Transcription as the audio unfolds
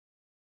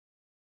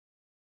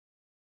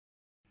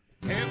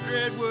Camp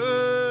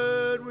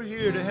Redwood, we're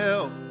here to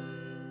help.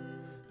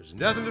 There's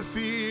nothing to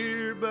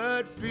fear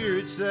but fear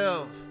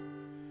itself.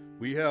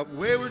 We help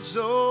wayward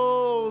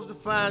souls to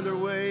find their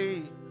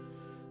way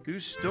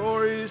through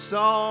stories,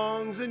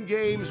 songs, and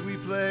games we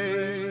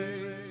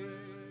play.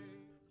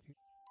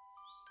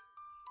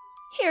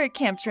 Here at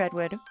Camp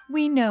Redwood,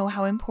 we know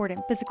how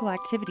important physical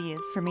activity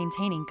is for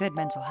maintaining good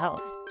mental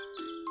health.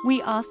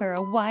 We offer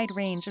a wide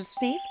range of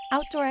safe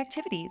outdoor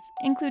activities,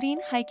 including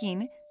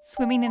hiking,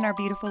 swimming in our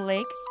beautiful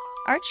lake,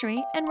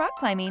 archery, and rock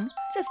climbing,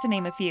 just to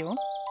name a few.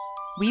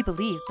 We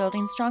believe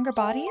building stronger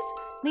bodies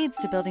leads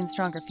to building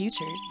stronger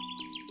futures.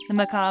 The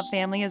Macabre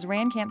family has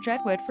ran Camp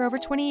Redwood for over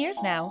 20 years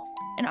now,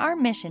 and our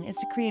mission is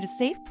to create a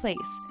safe place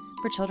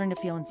for children to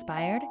feel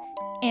inspired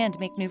and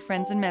make new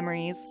friends and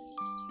memories.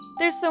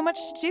 There's so much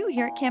to do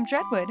here at Camp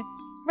Redwood.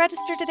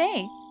 Register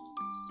today.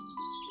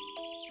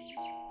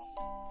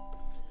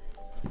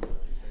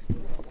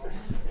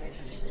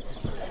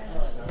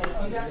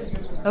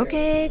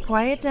 Okay,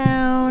 quiet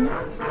down.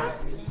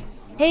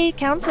 Hey,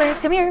 counselors,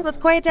 come here. Let's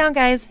quiet down,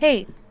 guys.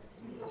 Hey.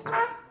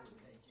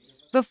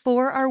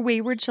 Before our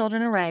wayward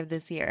children arrived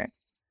this year,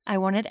 I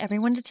wanted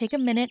everyone to take a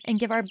minute and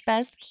give our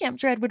best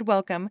Camp Redwood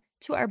welcome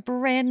to our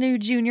brand new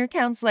junior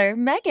counselor,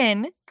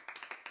 Megan.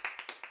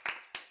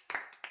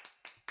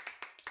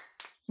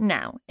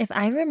 Now, if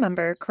I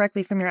remember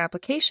correctly from your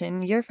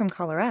application, you're from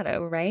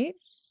Colorado, right?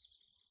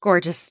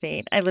 Gorgeous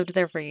state. I lived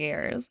there for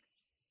years.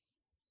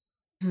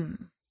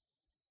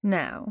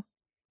 Now,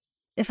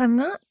 if I'm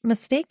not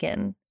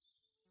mistaken,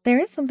 there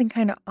is something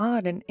kind of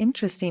odd and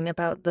interesting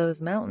about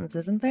those mountains,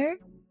 isn't there?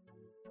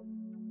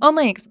 All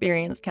my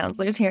experienced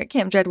counselors here at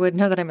Camp Redwood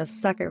know that I'm a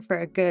sucker for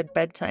a good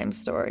bedtime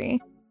story.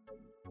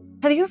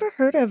 Have you ever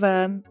heard of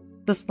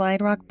the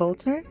Slide Rock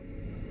Bolter?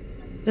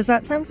 Does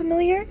that sound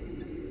familiar?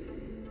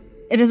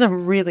 It is a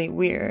really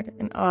weird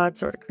and odd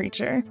sort of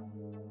creature.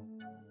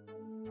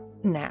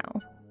 Now,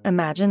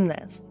 imagine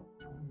this.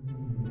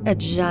 A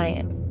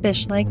giant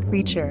fish-like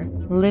creature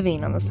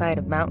living on the side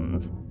of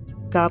mountains,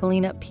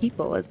 gobbling up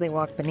people as they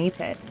walk beneath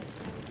it.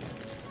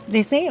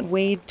 They say it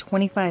weighed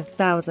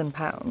 25,000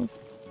 pounds.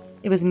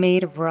 It was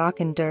made of rock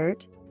and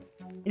dirt.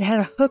 It had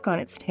a hook on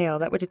its tail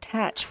that would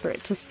attach for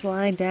it to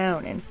slide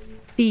down and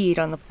feed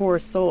on the poor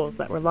souls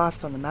that were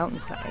lost on the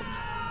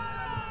mountainsides.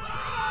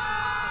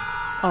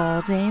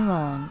 All day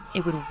long,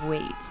 it would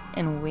wait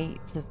and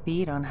wait to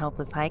feed on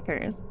helpless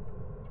hikers,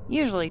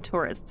 usually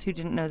tourists who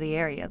didn't know the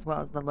area as well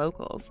as the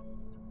locals.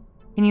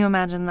 Can you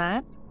imagine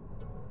that?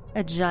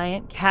 A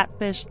giant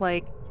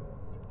catfish-like,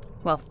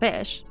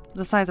 fish,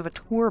 the size of a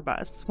tour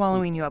bus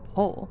swallowing you up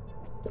whole.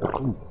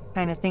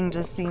 Kind of thing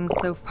just seems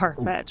so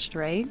far-fetched,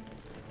 right?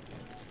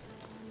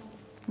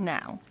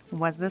 Now,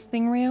 was this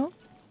thing real?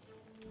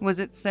 Was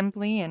it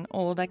simply an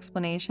old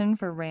explanation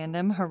for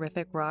random,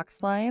 horrific rock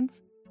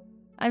slides?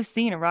 I've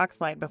seen a rock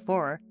slide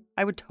before.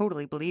 I would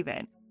totally believe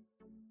it.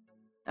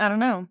 I don't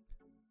know.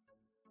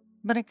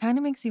 But it kind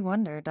of makes you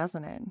wonder,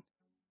 doesn't it?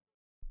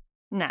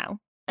 Now,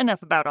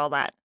 enough about all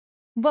that.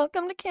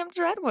 Welcome to Camp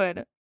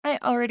Redwood. I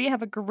already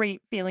have a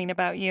great feeling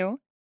about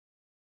you.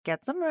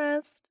 Get some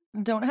rest.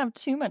 Don't have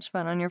too much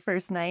fun on your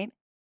first night.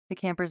 The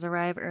campers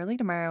arrive early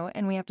tomorrow,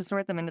 and we have to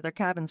sort them into their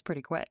cabins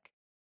pretty quick.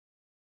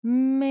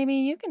 Maybe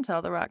you can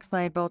tell the rock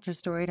slide bolter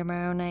story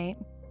tomorrow night.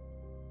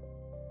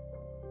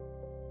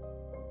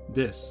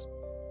 This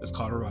is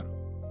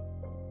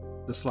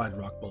Colorado, the Slide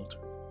Rock Bolter.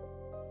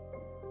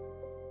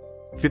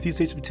 50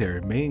 States of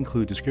Terror may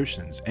include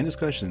descriptions and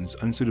discussions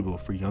unsuitable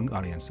for young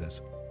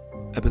audiences.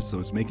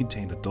 Episodes may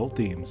contain adult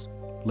themes,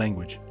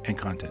 language, and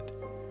content.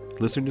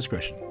 Listener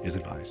discretion is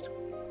advised.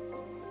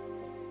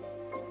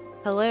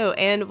 Hello,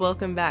 and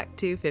welcome back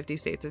to 50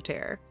 States of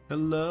Terror.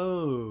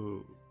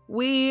 Hello.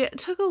 We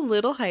took a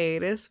little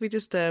hiatus.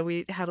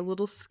 We had a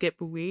little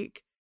skip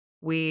week.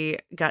 We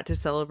got to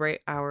celebrate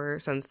our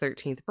son's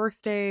 13th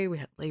birthday. We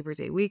had Labor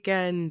Day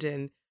weekend,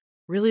 and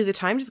really the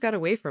time just got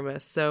away from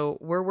us. So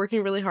we're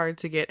working really hard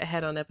to get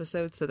ahead on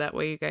episodes so that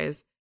way you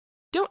guys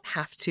don't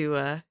have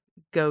to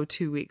go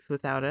 2 weeks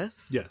without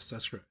us. Yes,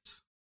 that's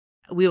correct.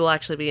 We will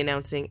actually be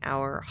announcing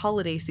our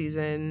holiday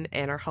season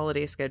and our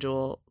holiday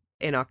schedule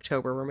in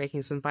October. We're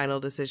making some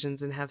final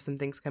decisions and have some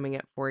things coming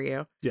up for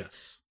you.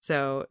 Yes.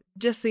 So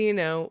just so you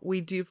know,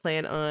 we do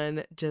plan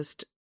on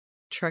just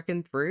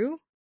trucking through. Is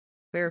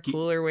there a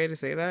cooler way to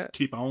say that?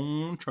 Keep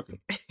on trucking.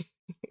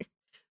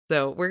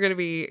 So we're going to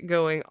be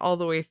going all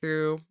the way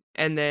through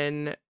and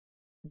then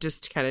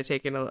just kind of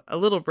taking a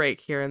little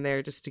break here and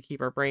there just to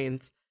keep our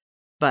brains.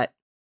 But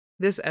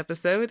this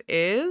episode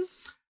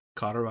is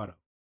Colorado.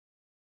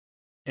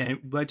 And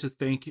we'd like to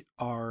thank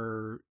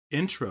our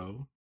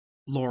intro,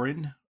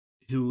 Lauren,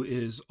 who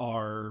is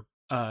our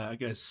our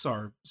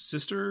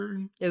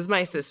sister. Is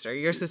my sister,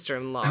 your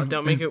sister-in-law.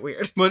 Don't make it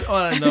weird. But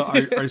no,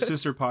 our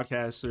sister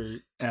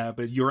podcaster,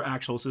 but your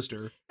actual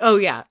sister. Oh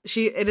yeah,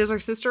 it is our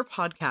sister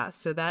podcast.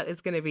 So that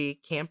is going to be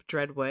Camp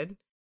Redwood,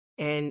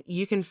 and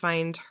you can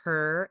find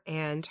her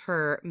and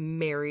her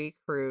Mary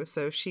crew.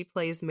 So she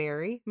plays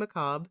Mary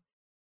Macabre,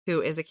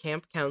 who is a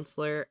camp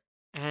counselor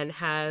and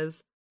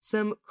has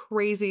some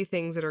crazy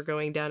things that are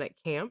going down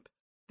at camp.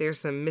 There's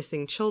some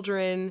missing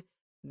children.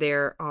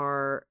 There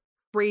are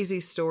crazy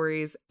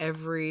stories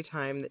every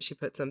time that she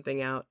puts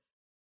something out.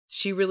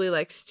 She really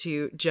likes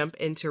to jump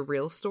into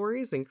real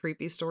stories and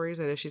creepy stories.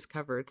 I know she's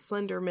covered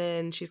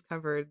Slenderman. She's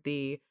covered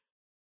the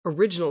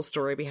original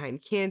story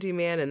behind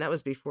Candyman, and that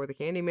was before the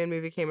Candyman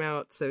movie came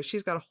out. So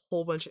she's got a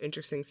whole bunch of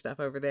interesting stuff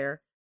over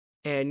there.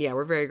 And yeah,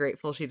 we're very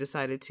grateful she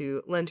decided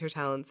to lend her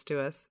talents to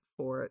us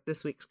for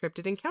this week's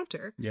Cryptid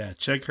Encounter. Yeah,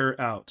 check her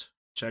out.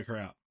 Check her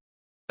out.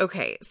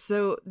 Okay,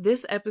 so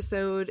this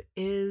episode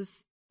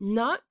is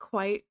not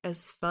quite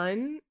as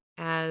fun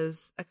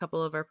as a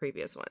couple of our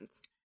previous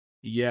ones.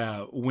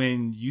 Yeah,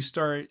 when you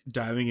start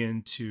diving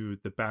into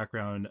the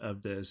background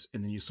of this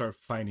and then you start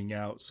finding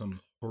out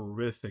some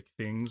horrific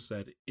things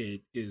that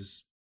it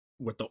is,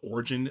 what the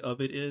origin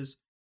of it is,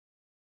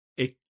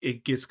 it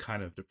gets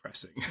kind of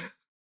depressing.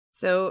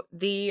 So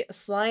the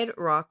Slide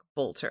Rock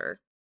Bolter,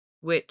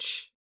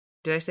 which,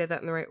 did I say that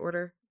in the right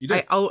order? You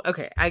did.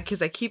 Okay.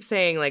 Because I keep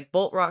saying like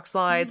bolt, rock,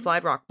 slide,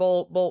 slide, rock,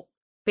 bolt,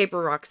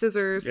 paper, rock,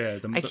 scissors. Yeah,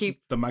 the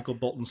Michael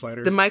Bolton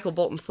slider. The Michael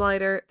Bolton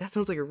slider. That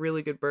sounds like a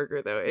really good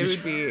burger, though. It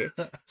would be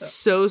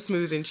so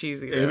smooth and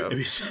cheesy, though. It'd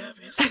be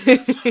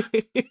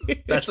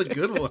That's a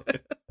good one.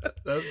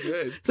 That's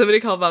good. Somebody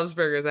call Bob's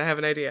Burgers. I have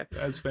an idea.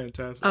 That's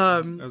fantastic.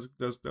 That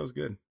was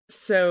good.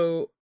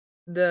 So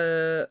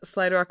the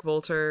Slide Rock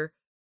Bolter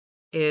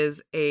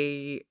is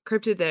a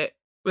cryptid that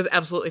was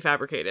absolutely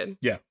fabricated.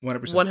 Yeah,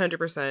 100%.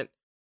 100%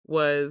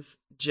 was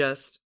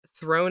just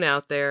thrown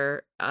out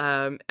there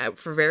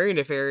for very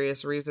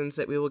nefarious reasons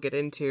that we will get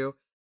into.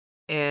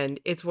 And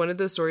it's one of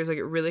those stories, like,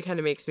 it really kind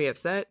of makes me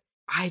upset.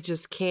 I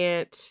just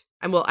can't.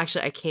 I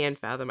can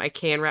fathom. I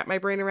can wrap my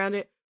brain around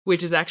it,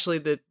 which is actually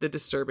the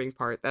disturbing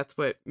part. That's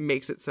what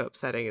makes it so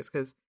upsetting, is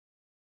because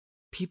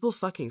people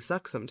fucking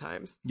suck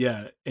sometimes.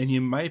 Yeah, and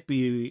you might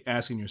be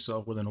asking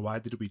yourself, well, then why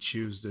did we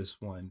choose this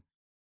one?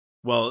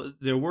 Well,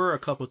 there were a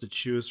couple to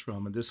choose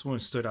from, and this one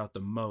stood out the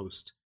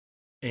most.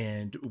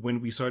 And when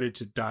we started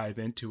to dive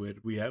into it,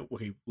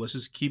 okay, let's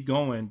just keep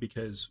going,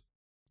 because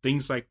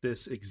things like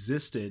this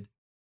existed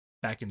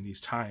back in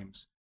these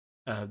times.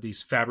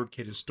 These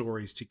fabricated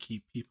stories to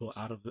keep people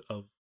out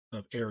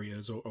of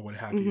areas or what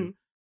have you.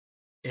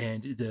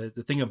 And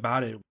the thing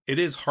about it, it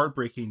is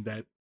heartbreaking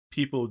that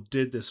people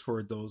did this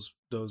for those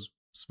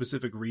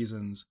specific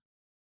reasons.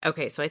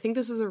 Okay, so I think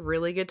this is a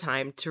really good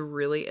time to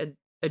really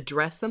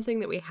address something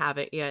that we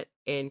haven't yet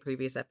in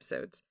previous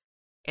episodes.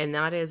 And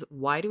that is,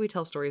 why do we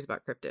tell stories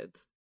about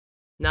cryptids?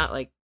 Not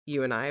like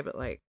you and I, but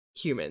like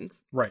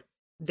humans. Right.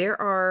 There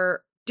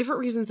are different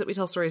reasons that we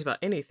tell stories about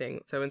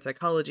anything. So in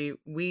psychology,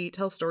 we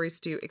tell stories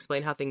to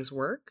explain how things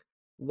work,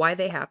 why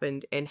they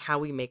happened, and how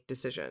we make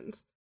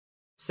decisions.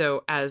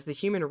 So as the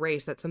human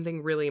race, that's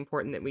something really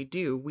important that we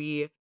do.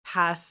 We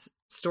pass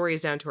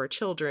stories down to our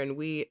children.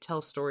 We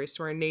tell stories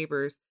to our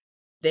neighbors.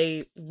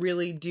 They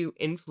really do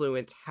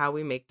influence how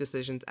we make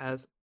decisions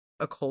as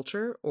a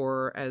culture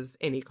or as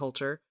any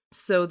culture.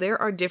 So there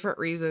are different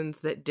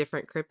reasons that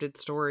different cryptid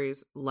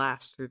stories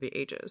last through the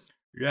ages.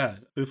 Yeah.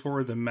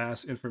 Before the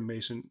mass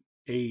information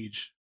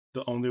age,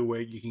 the only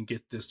way you can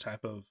get this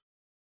type of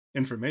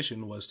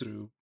information was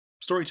through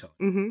storytelling.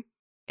 Mm-hmm.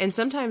 And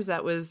sometimes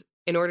that was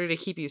in order to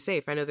keep you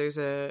safe. I know there's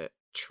a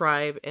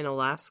tribe in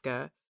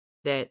Alaska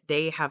that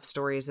they have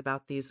stories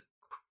about these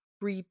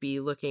creepy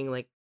looking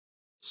like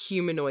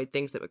humanoid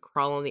things that would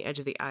crawl on the edge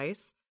of the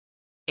ice.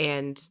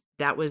 And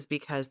that was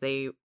because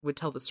they would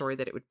tell the story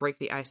that it would break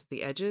the ice at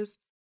the edges.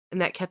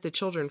 And that kept the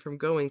children from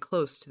going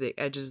close to the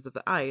edges of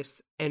the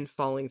ice and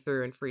falling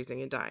through and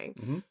freezing and dying.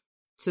 Mm-hmm.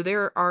 So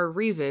there are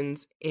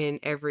reasons in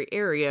every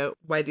area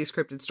why these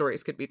cryptid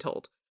stories could be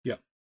told. Yeah.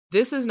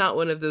 This is not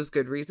one of those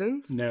good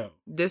reasons. No.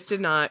 This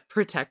did not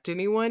protect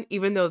anyone,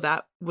 even though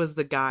that was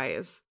the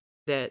guise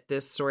that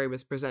this story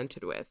was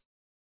presented with.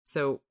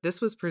 So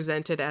this was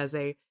presented as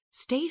a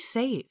stay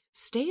safe,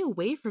 stay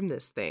away from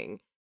this thing.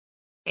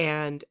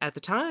 And at the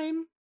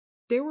time,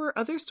 there were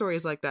other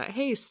stories like that.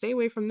 Hey, stay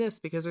away from this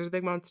because there's a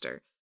big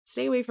monster.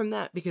 Stay away from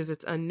that because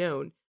it's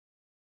unknown.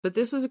 But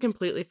this was a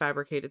completely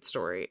fabricated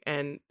story.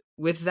 And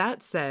with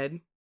that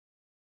said,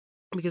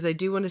 because I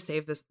do want to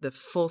save the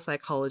full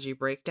psychology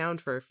breakdown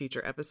for a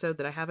future episode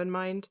that I have in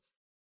mind,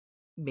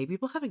 maybe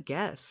we'll have a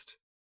guest.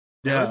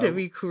 Yeah, that'd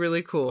be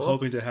really cool.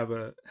 Hoping to have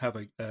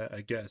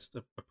a guest,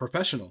 a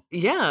professional.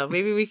 Yeah,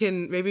 maybe we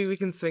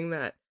can swing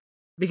that,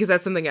 because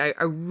that's something I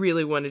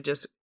really want to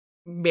just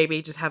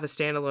have a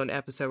standalone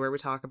episode where we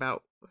talk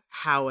about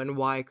how and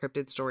why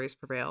cryptid stories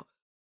prevail.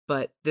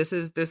 But this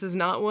is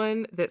not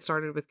one that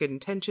started with good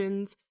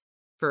intentions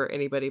for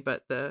anybody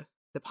but the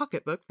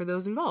pocketbook for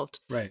those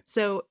involved. Right.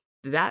 So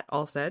that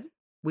all said,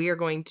 we are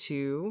going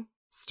to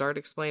start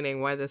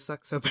explaining why this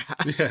sucks so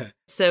bad. Yeah.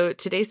 So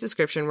today's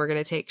description, we're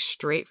going to take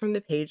straight from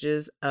the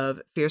pages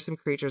of Fearsome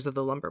Creatures of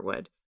the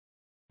Lumberwood.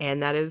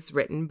 And that is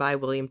written by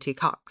William T.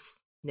 Cox.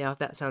 Now, if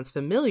that sounds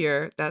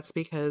familiar, that's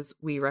because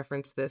we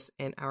referenced this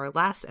in our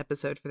last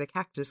episode for the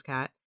Cactus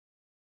Cat.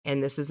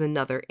 And this is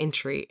another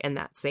entry in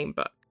that same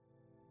book.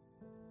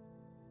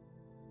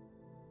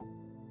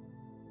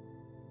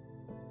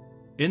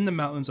 in the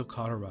mountains of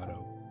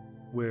Colorado,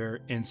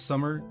 where in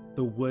summer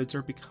the woods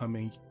are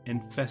becoming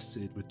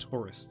infested with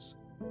tourists.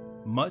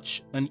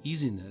 Much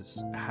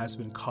uneasiness has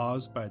been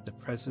caused by the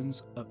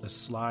presence of the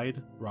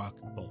slide rock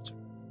bolter.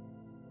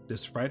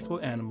 This frightful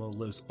animal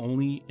lives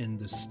only in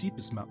the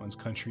steepest mountains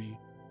country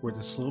where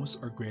the slopes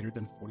are greater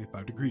than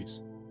 45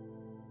 degrees.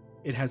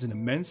 It has an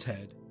immense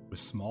head with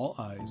small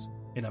eyes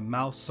and a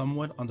mouth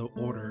somewhat on the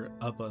order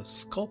of a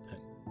sculpin,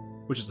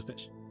 which is a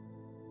fish,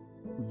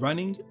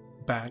 running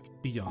back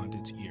beyond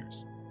its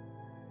ears.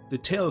 The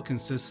tail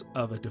consists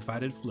of a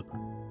divided flipper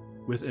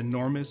with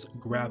enormous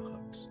grab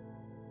hooks,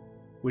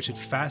 which it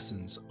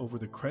fastens over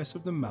the crest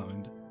of the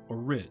mountain or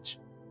ridge,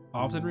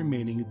 often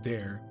remaining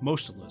there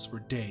motionless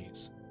for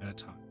days at a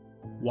time,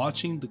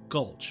 watching the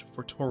gulch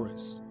for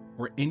tourists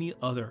or any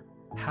other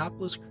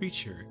hapless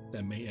creature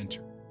that may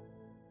enter.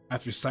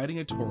 After sighting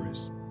a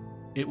tourist,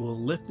 it will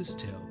lift its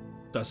tail,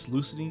 thus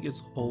loosening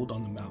its hold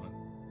on the mountain,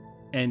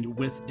 and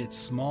with its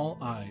small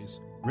eyes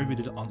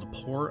riveted on the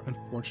poor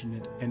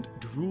unfortunate and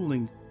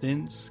drooling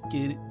thin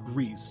skid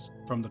grease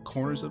from the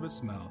corners of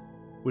its mouth,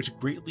 which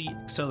greatly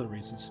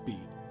accelerates its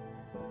speed.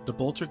 The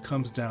bolter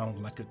comes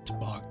down like a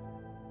toboggan,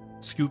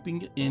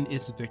 scooping in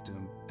its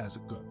victim as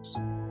it goes,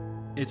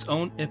 its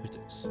own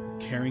impetus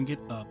carrying it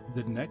up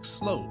the next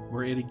slope,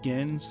 where it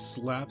again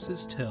slaps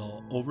its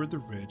tail over the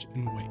ridge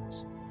and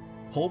waits.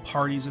 Whole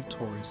parties of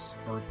tourists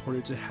are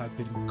reported to have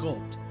been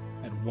gulped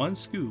at one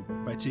scoop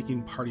by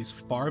taking parties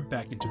far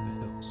back into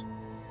the hills.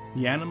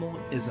 The animal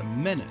is a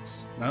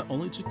menace not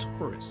only to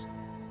tourists,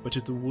 but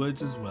to the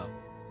woods as well.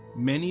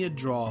 Many a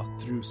draw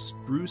through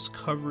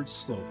spruce-covered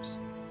slopes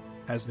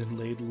has been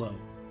laid low,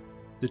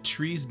 the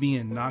trees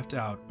being knocked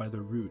out by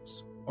the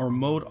roots or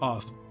mowed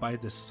off by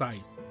the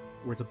scythe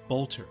where the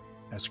bolter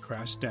has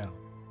crashed down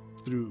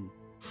through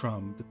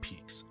from the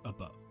peaks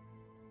above.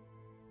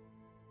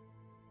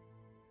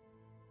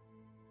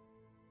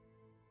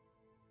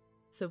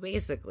 So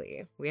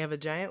basically, we have a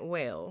giant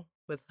whale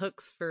with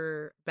hooks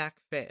for back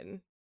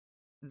fin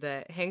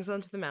that hangs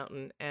onto the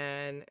mountain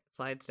and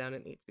slides down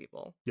and eats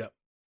people. Yep.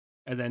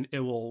 And then it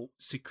will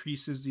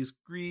secretes this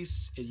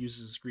grease. It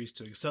uses this grease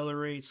to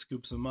accelerate,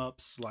 scoops them up,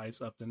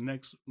 slides up the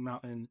next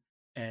mountain,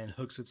 and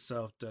hooks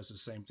itself does the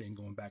same thing,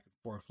 going back and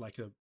forth like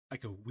a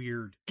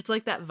weird. It's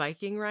like that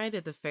Viking ride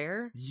at the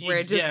fair where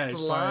it just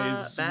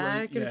slides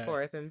back and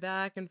forth and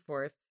back and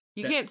forth.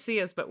 You can't see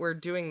us, but we're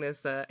doing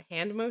this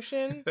hand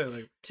motion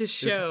like, to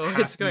show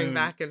it's going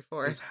back and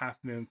forth. This half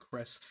moon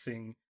crest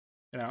thing,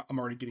 and I'm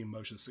already getting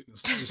motion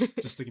sickness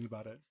just thinking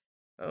about it.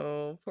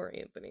 Oh, poor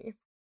Anthony.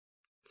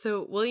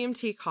 So William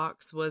T.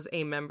 Cox was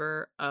a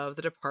member of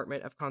the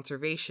Department of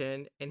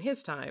Conservation in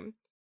his time,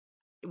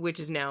 which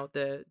is now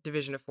the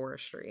Division of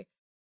Forestry.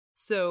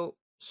 So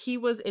he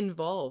was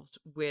involved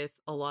with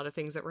a lot of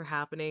things that were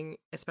happening,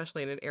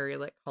 especially in an area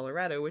like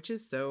Colorado, which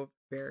is so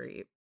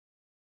very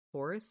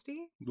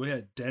foresty. Well,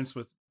 yeah, dense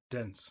with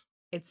dense.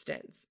 It's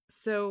dense.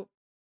 So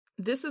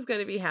this is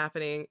going to be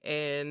happening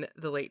in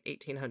the late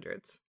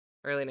 1800s,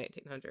 early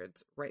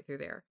 1900s, right through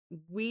there.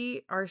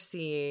 We are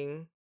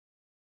seeing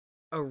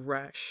a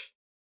rush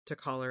to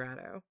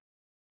Colorado.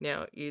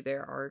 Now,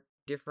 there are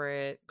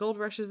different gold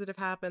rushes that have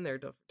happened. There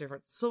are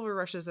different silver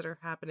rushes that are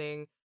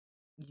happening.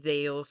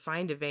 They'll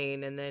find a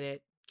vein and then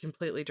it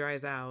completely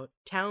dries out.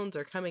 Towns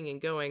are coming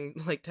and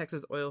going like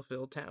Texas oil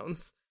field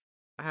towns.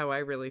 How I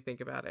really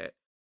think about it.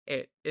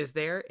 It is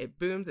there. It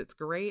booms. It's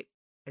great.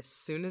 As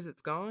soon as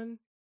it's gone,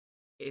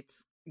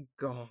 it's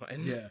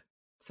gone. Yeah.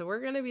 So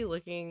we're going to be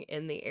looking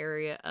in the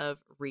area of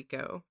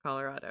Rico,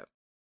 Colorado.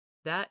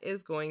 That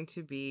is going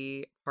to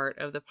be part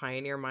of the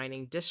Pioneer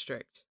Mining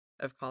District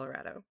of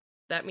Colorado.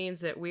 That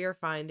means that we are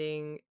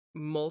finding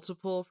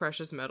multiple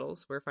precious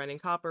metals. We're finding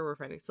copper, we're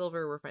finding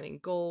silver, we're finding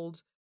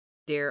gold.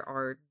 There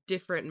are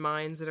different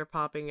mines that are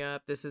popping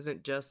up. This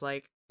isn't just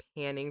like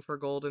panning for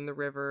gold in the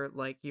river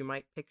like you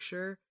might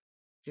picture.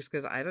 Just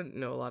because I don't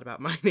know a lot about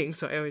mining,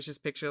 so I always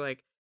just picture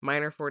like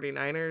miner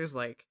 49ers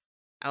like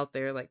out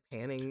there like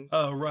panning.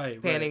 Oh,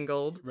 right. Panning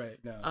gold. Right.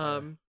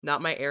 No.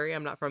 Not my area.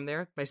 I'm not from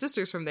there. My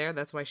sister's from there.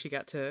 That's why she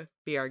got to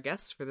be our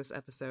guest for this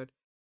episode.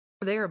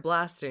 They are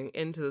blasting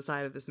into the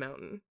side of this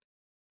mountain.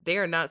 They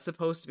are not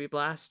supposed to be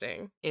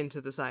blasting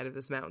into the side of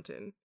this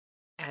mountain.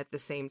 At the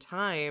same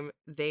time,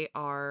 they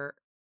are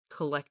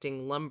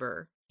collecting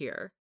lumber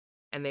here.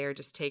 And they are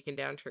just taking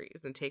down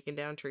trees and taking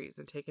down trees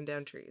and taking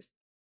down trees.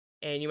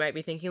 And you might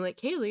be thinking like,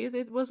 Kaylee,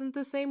 it wasn't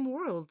the same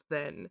world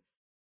then.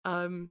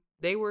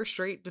 They were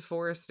straight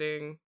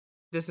deforesting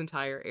this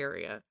entire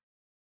area.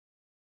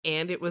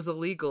 And it was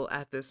illegal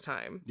at this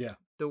time. Yeah.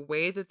 The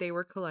way that they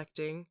were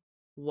collecting,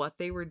 what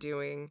they were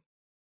doing,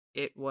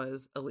 it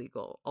was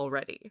illegal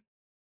already.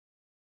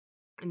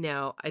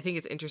 Now, I think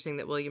it's interesting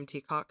that William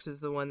T. Cox is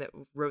the one that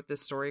wrote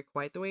this story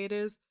quite the way it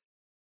is,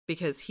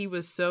 because he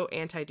was so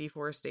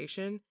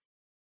anti-deforestation.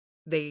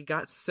 They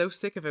got so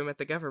sick of him at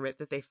the government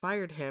that they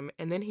fired him,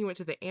 and then he went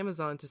to the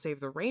Amazon to save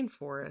the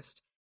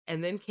rainforest,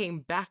 and then came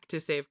back to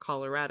save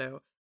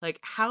Colorado. Like,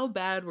 how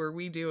bad were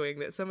we doing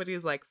that somebody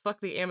is like,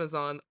 fuck the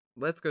Amazon,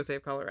 let's go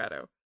save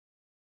Colorado?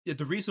 Yeah,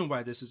 the reason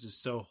why this is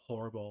just so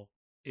horrible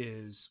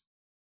is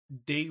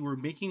they were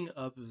making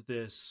up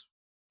this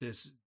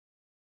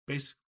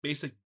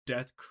basic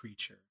death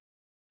creature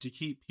to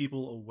keep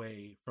people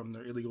away from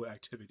their illegal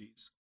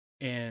activities.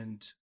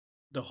 And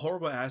the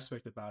horrible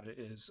aspect about it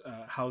is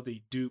how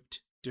they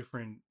duped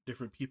different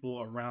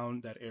people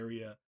around that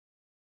area.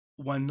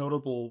 One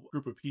notable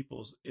group of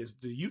peoples is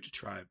the Ute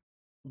tribe.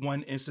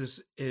 One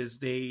instance is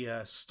they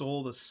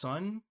stole the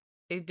son.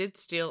 They did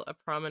steal a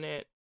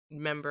prominent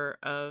member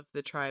of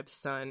the tribe's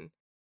son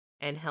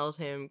and held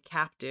him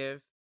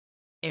captive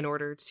in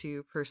order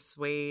to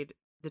persuade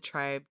the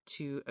tribe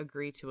to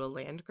agree to a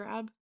land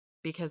grab,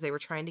 because they were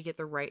trying to get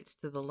the rights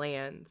to the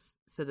lands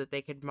so that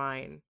they could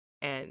mine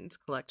and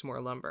collect more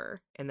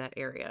lumber in that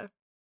area.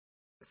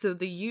 So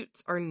the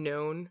Utes are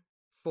known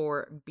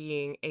for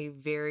being a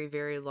very,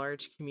 very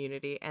large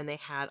community, and they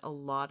had a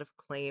lot of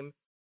claim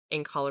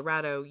in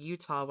Colorado,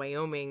 Utah,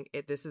 Wyoming.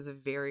 This is a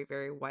very,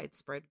 very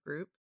widespread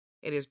group.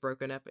 It is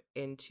broken up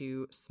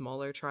into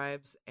smaller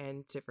tribes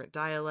and different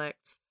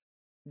dialects.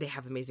 They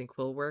have amazing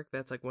quill work.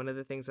 That's like one of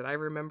the things that I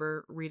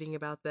remember reading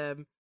about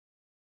them.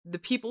 The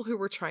people who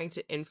were trying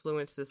to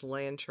influence this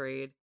land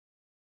trade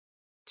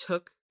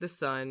took the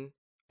son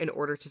in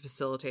order to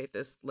facilitate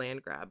this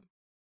land grab.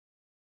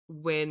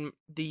 When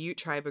the Ute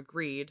tribe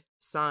agreed,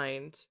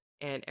 signed,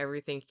 and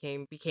everything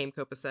became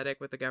copacetic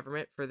with the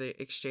government for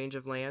the exchange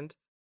of land,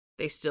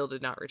 they still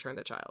did not return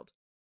the child.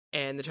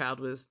 And the child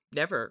was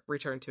never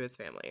returned to its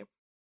family.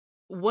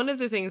 One of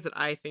the things that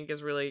I think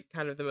is really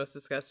kind of the most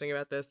disgusting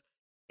about this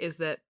is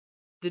that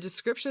the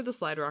description of the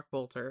Slide Rock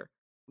Bolter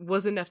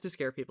was enough to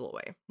scare people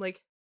away.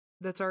 Like,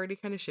 that's already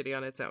kind of shitty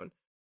on its own.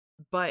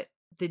 But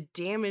the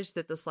damage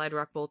that the Slide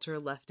Rock Bolter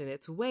left in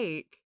its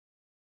wake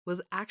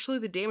was actually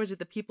the damage that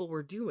the people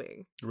were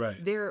doing.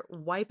 Right. They're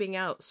wiping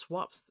out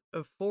swaths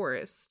of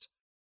forest.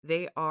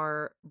 They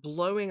are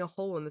blowing a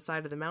hole in the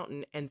side of the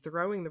mountain and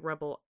throwing the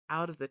rubble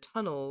out of the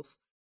tunnels,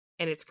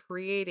 and it's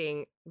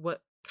creating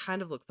what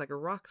kind of looks like a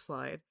rock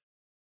slide.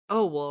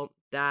 Oh, well,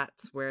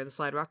 that's where the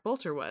Slide Rock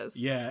Bolter was.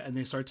 Yeah, and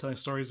they start telling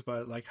stories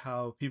about like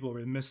how people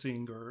were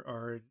missing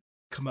or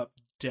come up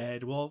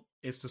dead. Well,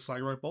 it's the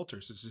Slide Rock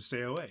Bolter, so just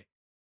stay away.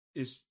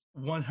 It's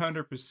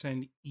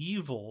 100%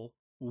 evil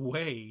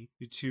way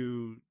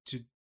to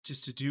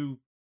do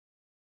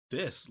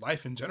this.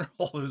 Life in general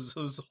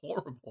was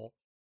horrible.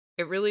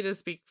 It really does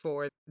speak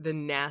for the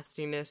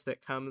nastiness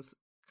that comes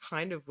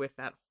kind of with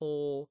that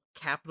whole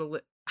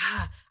capitalist.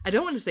 I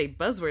don't want to say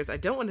buzzwords. I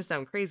don't want to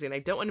sound crazy, and I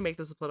don't want to make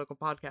this a political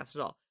podcast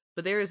at all.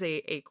 But there is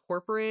a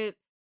corporate,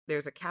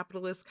 there's a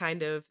capitalist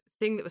kind of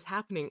thing that was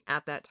happening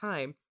at that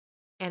time.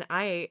 And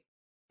I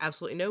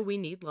absolutely know we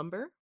need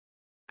lumber.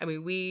 I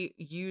mean, we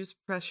use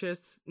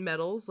precious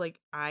metals. Like,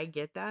 I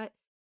get that,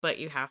 but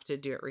you have to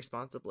do it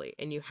responsibly,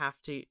 and you have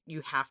to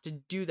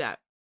do that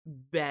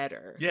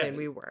better than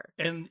we were.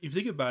 And if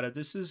you think about it,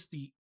 this is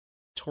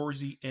towards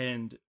the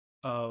end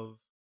of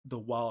the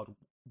Wild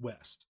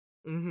West.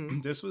 Mm-hmm.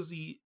 This was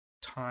the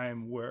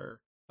time where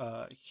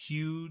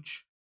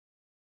huge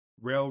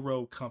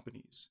railroad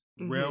companies,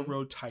 Mm-hmm.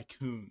 railroad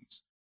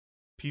tycoons,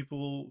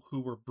 people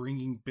who were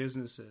bringing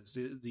businesses,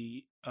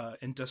 the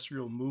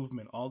industrial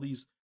movement, all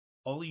these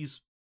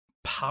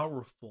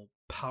powerful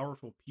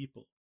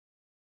people,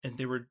 and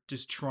they were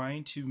just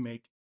trying to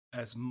make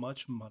as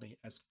much money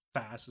as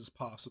fast as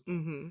possible.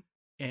 Mm-hmm.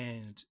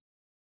 And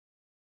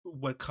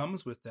what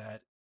comes with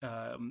that,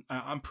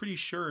 I'm pretty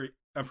sure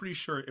if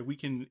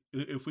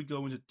we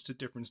go into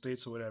different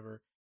states or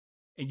whatever,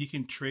 and you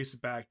can trace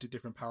back to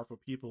different powerful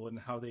people and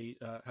how they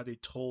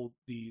told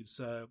these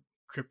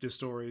cryptid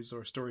stories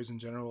or stories in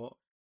general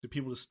to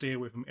people to stay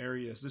away from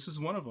areas. This is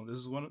one of them. This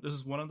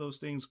is one of those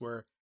things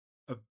where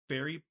a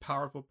very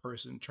powerful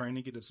person trying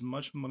to get as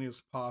much money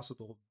as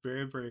possible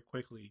very, very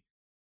quickly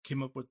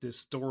came up with this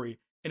story.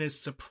 And it's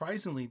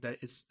surprisingly that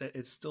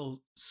it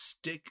still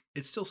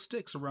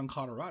sticks around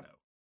Colorado.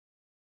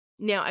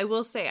 Now, I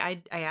will say,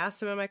 I asked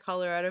some of my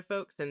Colorado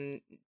folks,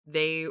 and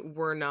they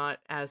were not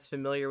as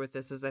familiar with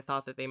this as I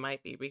thought that they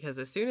might be, because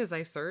as soon as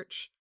I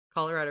search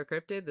Colorado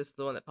cryptid, this is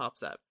the one that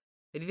pops up.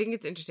 I do think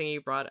it's interesting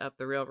you brought up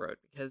the railroad,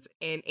 because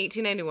in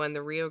 1891,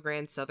 the Rio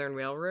Grande Southern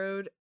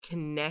Railroad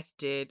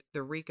connected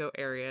the Rico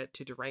area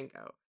to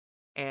Durango,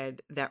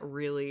 and that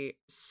really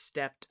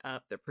stepped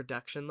up the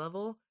production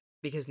level,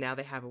 because now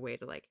they have a way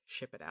to like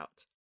ship it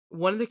out.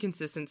 One of the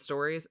consistent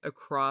stories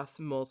across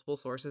multiple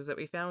sources that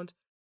we found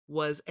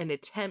was an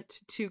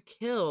attempt to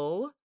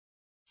kill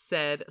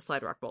said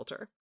Slide Rock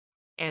Bolter.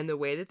 And the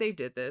way that they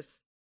did this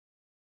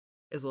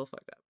is a little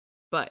fucked up.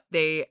 But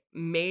they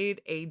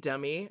made a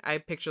dummy. I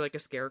picture like a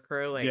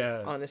scarecrow,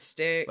 on a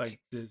stick.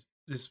 Like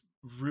this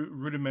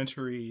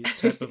rudimentary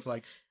type of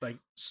like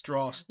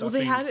straw stuffing.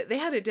 Well, they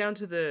had it down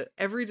to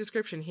every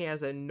description. He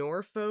has a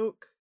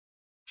Norfolk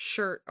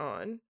shirt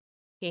on.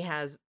 He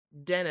has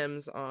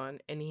denims on,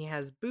 and he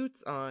has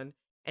boots on,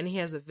 and he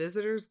has a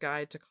visitor's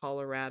guide to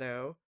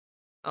Colorado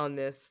on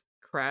this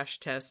crash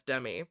test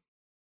dummy.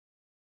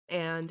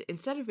 And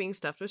instead of being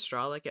stuffed with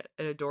straw like an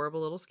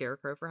adorable little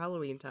scarecrow for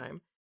Halloween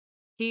time,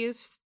 he is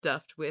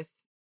stuffed with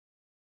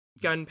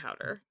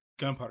gunpowder.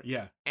 Gunpowder,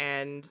 yeah.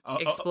 and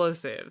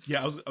explosives.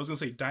 Yeah, I was gonna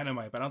say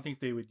dynamite, but I don't think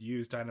they would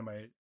use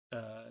dynamite.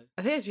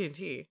 I think it's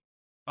TNT.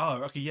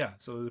 Oh, okay, yeah.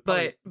 So,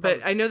 but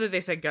I know that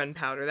they said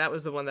gunpowder. That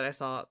was the one that I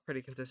saw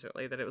pretty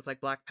consistently. That it was like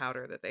black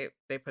powder that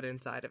they put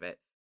inside of it.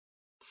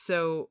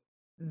 So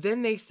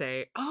then they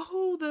say,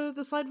 "Oh,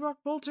 the slide rock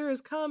bolter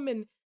has come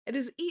and it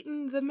has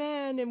eaten the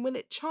man, and when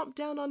it chomped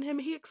down on him,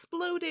 he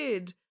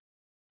exploded."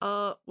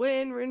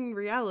 When in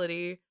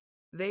reality,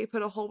 they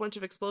put a whole bunch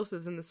of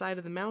explosives in the side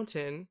of the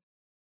mountain,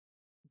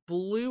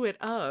 blew it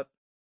up,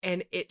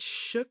 and it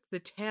shook the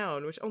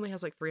town, which only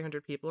has like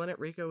 300 people in it.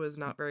 Rico is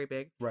not very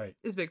big. Right.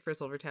 It's big for a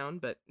silver town,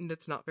 but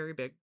it's not very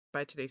big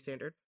by today's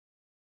standard.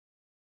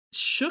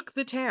 Shook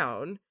the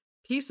town.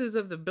 Pieces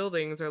of the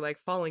buildings are like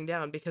falling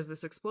down because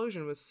this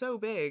explosion was so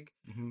big.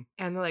 Mm-hmm.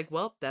 And they're like,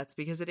 well, that's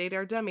because it ate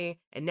our dummy,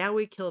 and now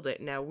we killed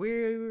it. Now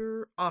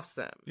we're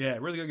awesome. Yeah,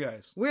 really good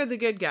guys. We're the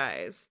good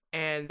guys.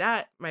 And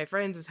that, my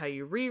friends, is how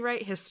you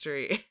rewrite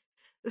history.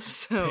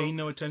 So pay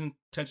no attention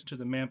to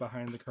the man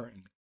behind the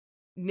curtain.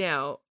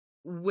 Now,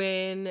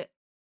 when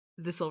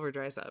the silver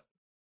dries up,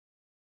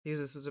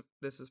 because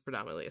this is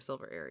predominantly a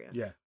silver area.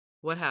 Yeah.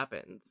 What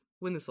happens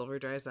when the silver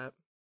dries up?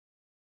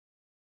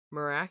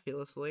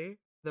 Miraculously,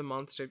 the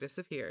monster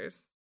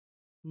disappears.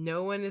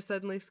 No one is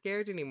suddenly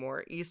scared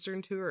anymore.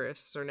 Eastern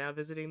tourists are now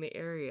visiting the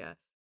area.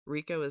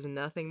 Rico is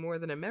nothing more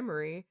than a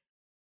memory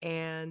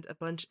and a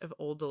bunch of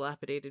old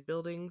dilapidated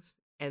buildings,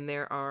 and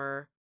there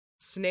are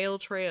snail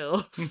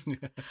trails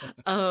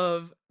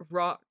of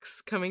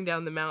rocks coming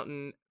down the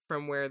mountain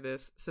from where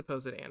this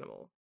supposed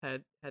animal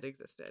had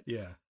existed.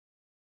 Yeah.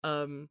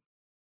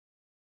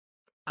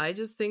 I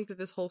just think that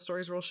this whole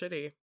story is real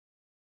shitty.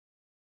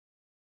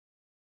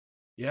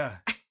 Yeah.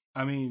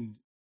 I mean,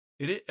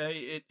 it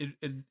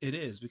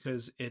is,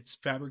 because it's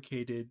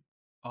fabricated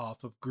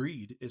off of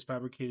greed. It's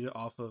fabricated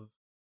off of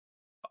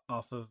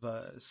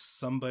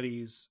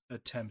somebody's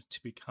attempt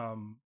to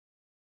become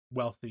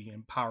wealthy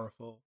and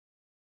powerful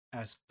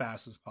as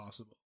fast as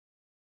possible.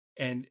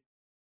 And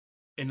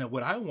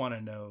what I want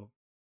to know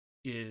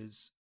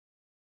is,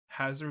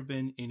 has there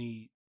been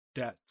any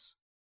debts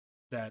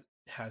that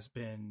has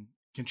been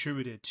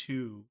contributed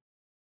to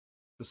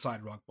the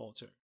slide rock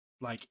bolter?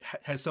 Like,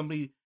 has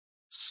somebody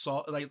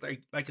saw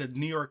like a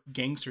New York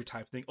gangster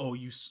type thing? Oh,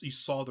 you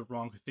saw the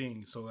wrong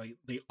thing, so like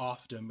they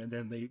offed him and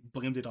then they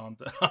blamed it on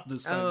the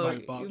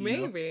slide rock.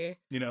 Maybe.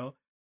 You know,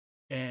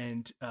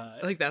 and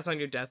like that's on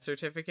your death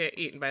certificate,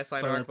 eaten by a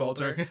slide rock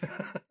bolter.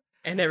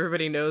 And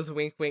everybody knows,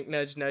 wink, wink,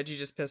 nudge, nudge, you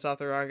just pissed off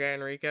the wrong guy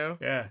in Rico.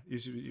 Yeah,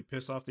 you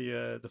piss off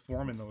the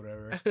foreman or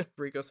whatever.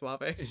 Rico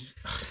Suave.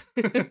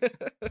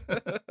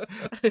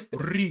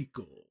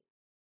 Rico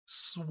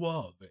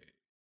Suave.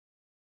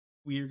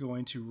 We are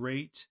going to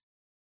rate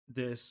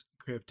this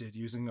cryptid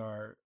using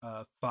our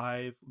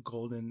 5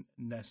 golden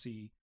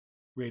Nessie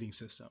rating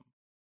system.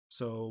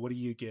 So what do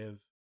you give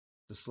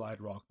the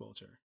slide rock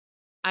bolter?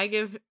 I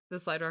give the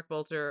slide rock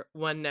bolter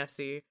 1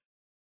 Nessie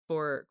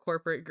for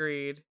corporate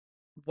greed,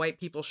 white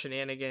people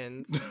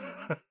shenanigans,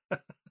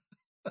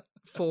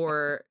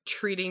 for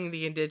treating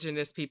the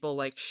indigenous people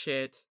like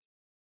shit,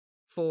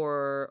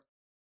 for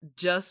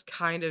just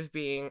kind of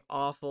being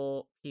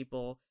awful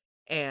people.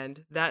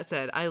 And that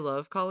said, I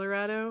love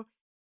Colorado,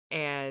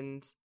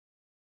 and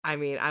I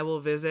mean, I will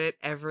visit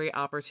every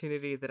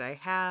opportunity that I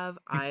have.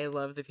 I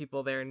love the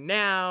people there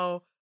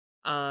now.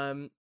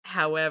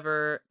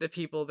 However, the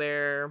people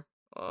there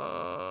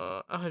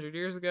 100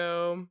 years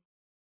ago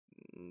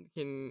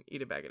can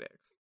eat a bag of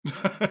dicks.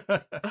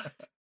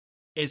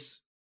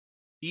 It's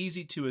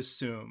easy to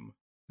assume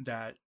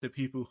that the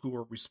people who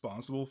are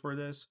responsible for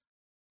this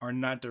are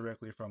not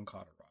directly from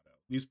Colorado.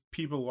 These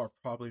people are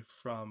probably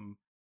from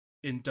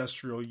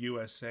industrial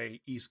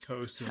USA, East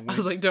Coast. And I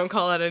was like, don't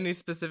call out any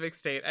specific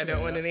state. I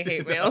don't want any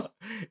hate mail.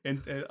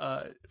 And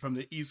from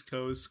the East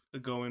Coast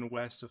going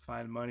west to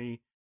find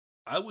money,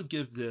 I would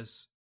give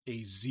this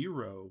a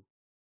 0.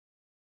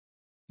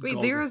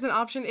 Wait, 0 is an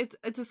option?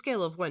 It's a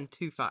scale of 1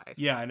 to 5.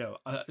 Yeah, I know.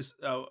 I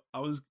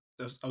was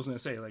gonna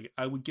say, like,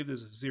 I would give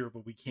this a 0,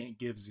 but we can't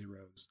give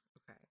zeros.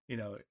 Okay. You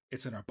know,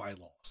 it's in our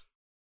bylaws.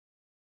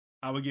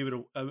 I would give it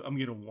I'm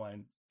giving it a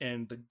 1.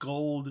 And the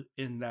gold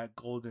in that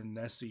golden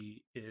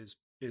Nessie is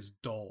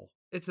dull.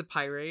 It's a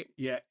pyrite.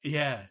 Yeah.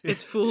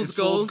 It's fool's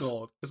gold. Fool's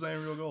gold. It's not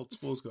even real gold. It's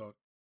fool's gold.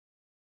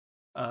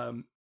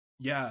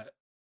 Yeah.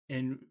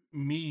 And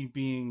me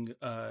being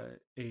a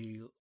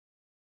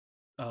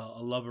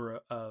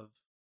lover of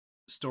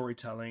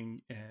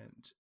storytelling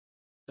and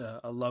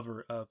a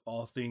lover of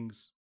all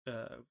things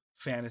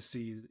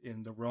fantasy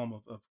in the realm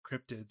of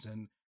cryptids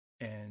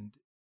and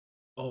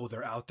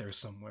they're out there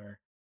somewhere.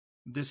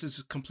 This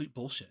is complete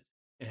bullshit.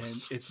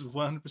 And it's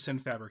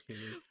 100%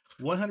 fabricated.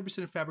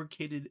 100%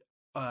 fabricated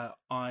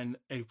on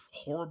a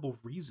horrible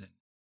reason.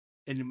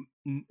 And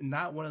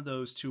not one of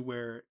those to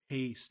where,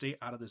 hey, stay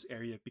out of this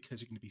area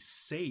because you're going to be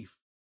safe.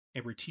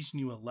 And we're teaching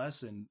you a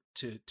lesson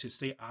to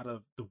stay out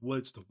of the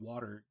woods, the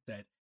water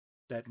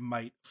that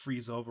might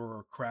freeze over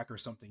or crack or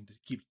something to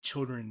keep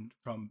children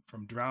from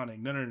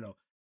drowning. No.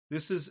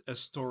 This is a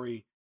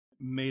story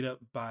made up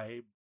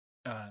by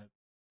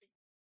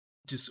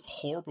just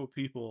horrible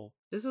people.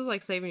 This is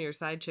like saving your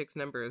side chick's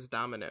number as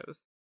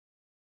Domino's.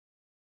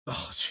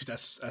 Oh, shoot,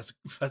 that's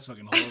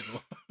fucking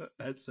horrible.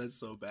 that's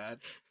so bad.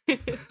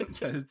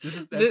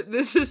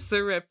 This is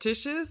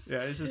surreptitious.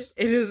 Yeah, it's just,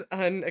 it is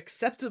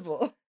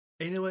unacceptable.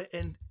 And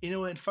you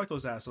know what, and fuck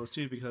those assholes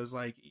too, because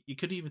like you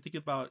couldn't even think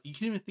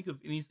of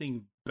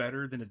anything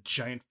better than a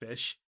giant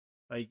fish.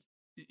 Like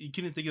you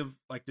couldn't think of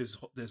like this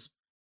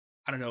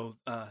I don't know,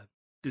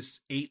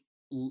 this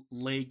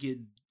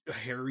 8-legged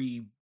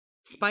hairy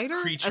spider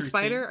creature. A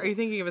spider? Thing. Are you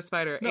thinking of a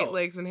spider? No. 8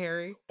 legs and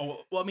hairy? Oh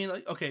well, I mean,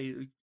 like, okay,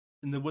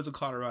 in the woods of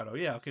Colorado,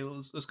 yeah, okay,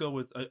 let's go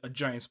with a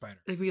giant spider.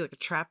 It'd be like a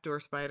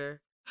trapdoor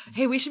spider.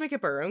 Hey, we should make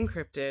up our own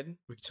cryptid.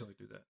 We could totally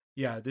do that.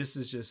 Yeah, this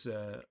is just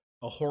a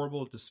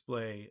horrible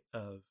display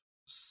of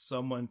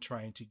someone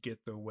trying to get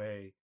their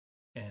way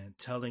and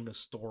telling a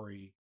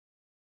story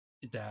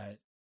that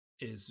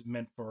is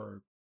meant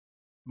for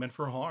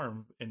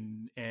harm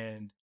and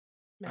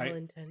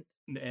Malintent.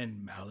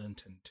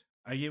 Malintent.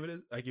 I give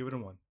it a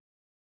 1.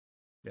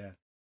 Yeah.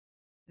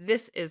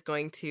 This is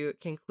going to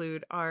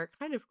conclude our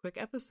kind of quick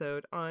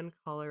episode on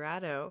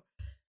Colorado.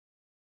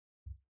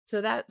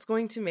 So that's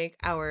going to make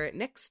our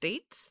next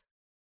state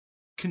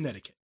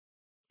Connecticut.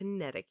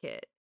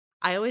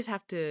 I always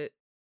have to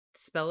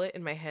spell it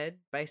in my head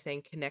by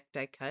saying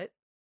Connecticut.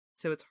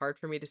 So it's hard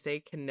for me to say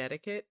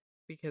Connecticut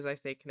because I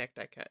say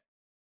Connecticut.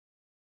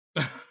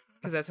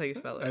 Because that's how you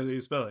spell it. That's how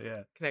you spell it,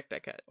 yeah.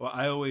 Connecticut. Well,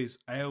 I always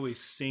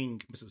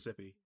sing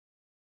Mississippi.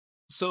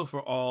 So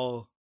for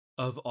all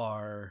of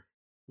our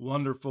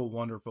wonderful,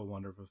 wonderful,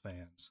 wonderful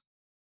fans,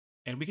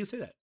 and we can say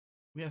that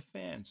we have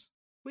fans.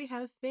 We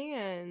have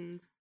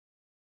fans.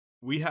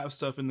 We have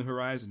stuff in the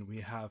horizon.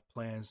 We have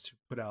plans to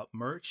put out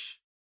merch.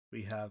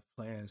 We have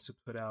plans to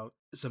put out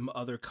some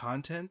other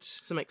content.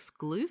 Some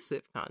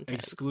exclusive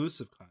content.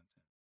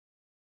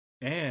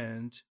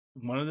 And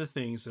one of the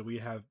things that we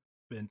have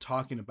been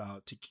talking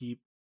about to keep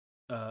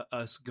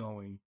us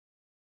going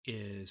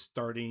is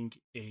starting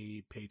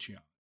a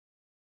Patreon.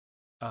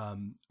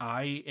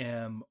 I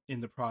am in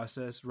the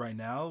process right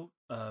now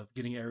of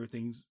getting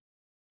everything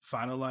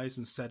finalized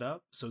and set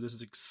up. So this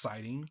is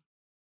exciting.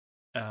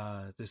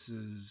 This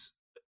is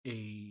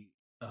a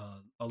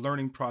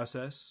learning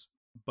process,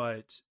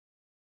 but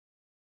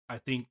I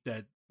think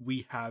that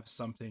we have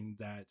something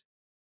that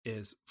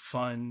is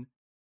fun.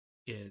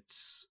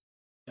 It's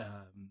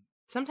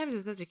sometimes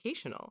it's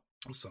educational.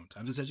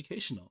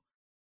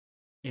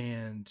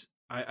 And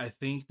I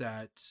think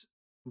that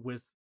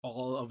with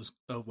all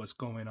of what's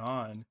going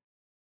on,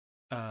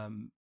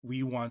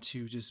 we want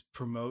to just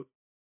promote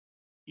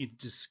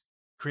just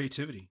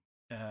creativity.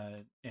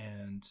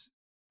 And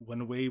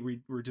one way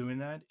we're doing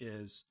that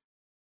is,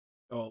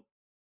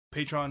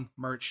 Patreon,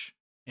 merch,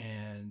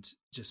 and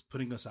just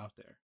putting us out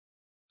there.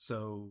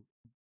 So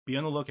be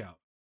on the lookout.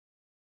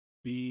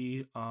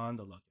 Keep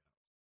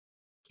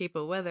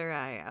a weather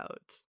eye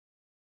out.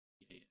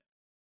 Yeah.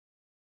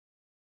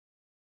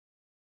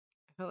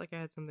 I felt like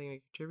I had something to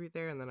contribute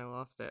there, and then I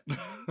lost it.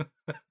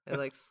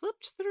 It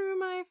slipped through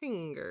my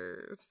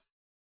fingers.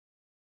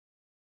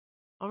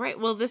 All right,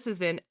 well, this has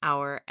been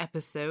our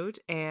episode,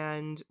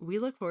 and we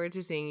look forward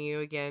to seeing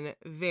you again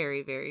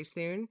very, very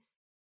soon.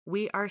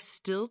 We are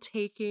still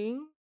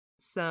taking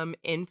some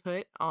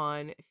input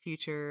on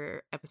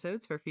future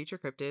episodes for future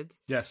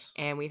cryptids. Yes.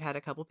 And we've had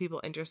a couple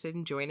people interested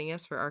in joining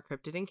us for our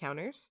cryptid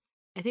encounters.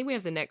 I think we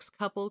have the next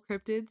couple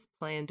cryptids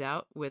planned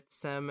out with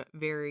some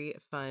very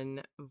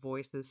fun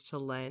voices to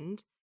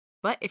lend.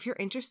 But if you're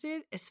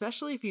interested,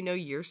 especially if you know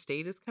your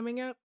state is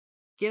coming up,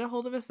 get a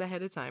hold of us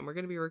ahead of time. We're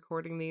going to be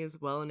recording these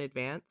well in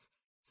advance.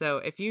 So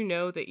if you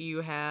know that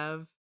you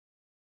have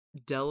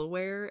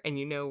Delaware and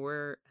you know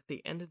we're at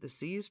the end of the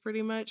seas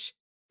pretty much,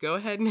 go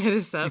ahead and hit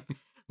us up.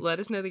 Let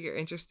us know that you're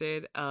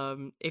interested.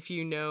 If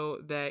you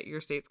know that your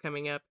state's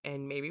coming up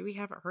and maybe we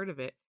haven't heard of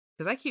it,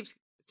 because I keep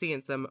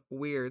seeing some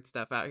weird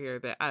stuff out here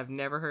that I've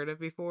never heard of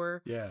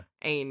before. Yeah.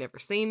 I ain't never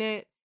seen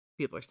it.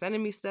 People are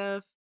sending me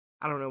stuff.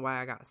 I don't know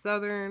why I got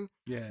Southern.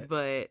 Yeah.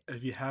 But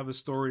if you have a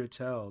story to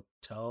tell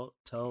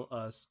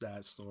us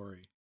that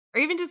story. Or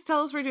even just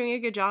tell us we're doing a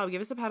good job.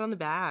 Give us a pat on the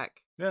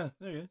back. Yeah,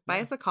 there you go.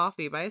 Buy us a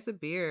coffee. Buy us a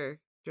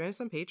beer. Join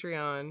us on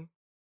Patreon.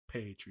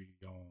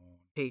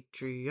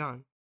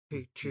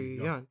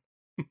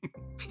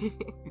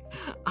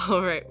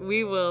 All right.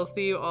 We will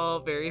see you all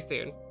very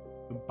soon.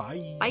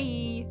 Bye.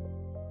 Bye.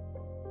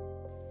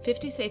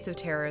 50 States of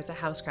Terror is a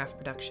Housecraft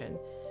production.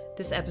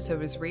 This episode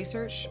was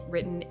researched,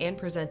 written, and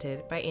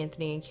presented by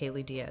Anthony and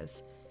Kaylee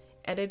Diaz.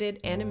 Edited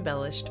and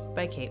embellished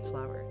by Kate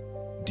Flower.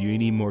 Do you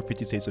need more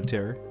 50 States of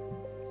Terror?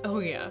 Oh,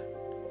 yeah.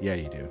 Yeah,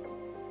 you do.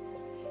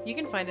 You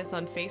can find us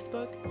on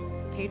Facebook,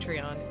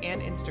 Patreon,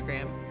 and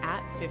Instagram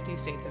at 50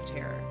 States of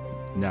Terror.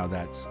 Now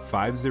that's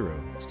 50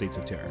 States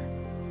of Terror.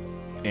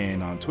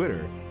 And on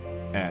Twitter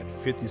at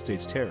 50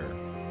 States Terror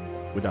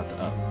without the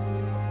of,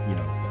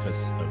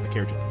 because of the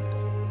character limit.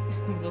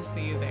 We'll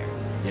see you there.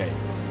 Yeah.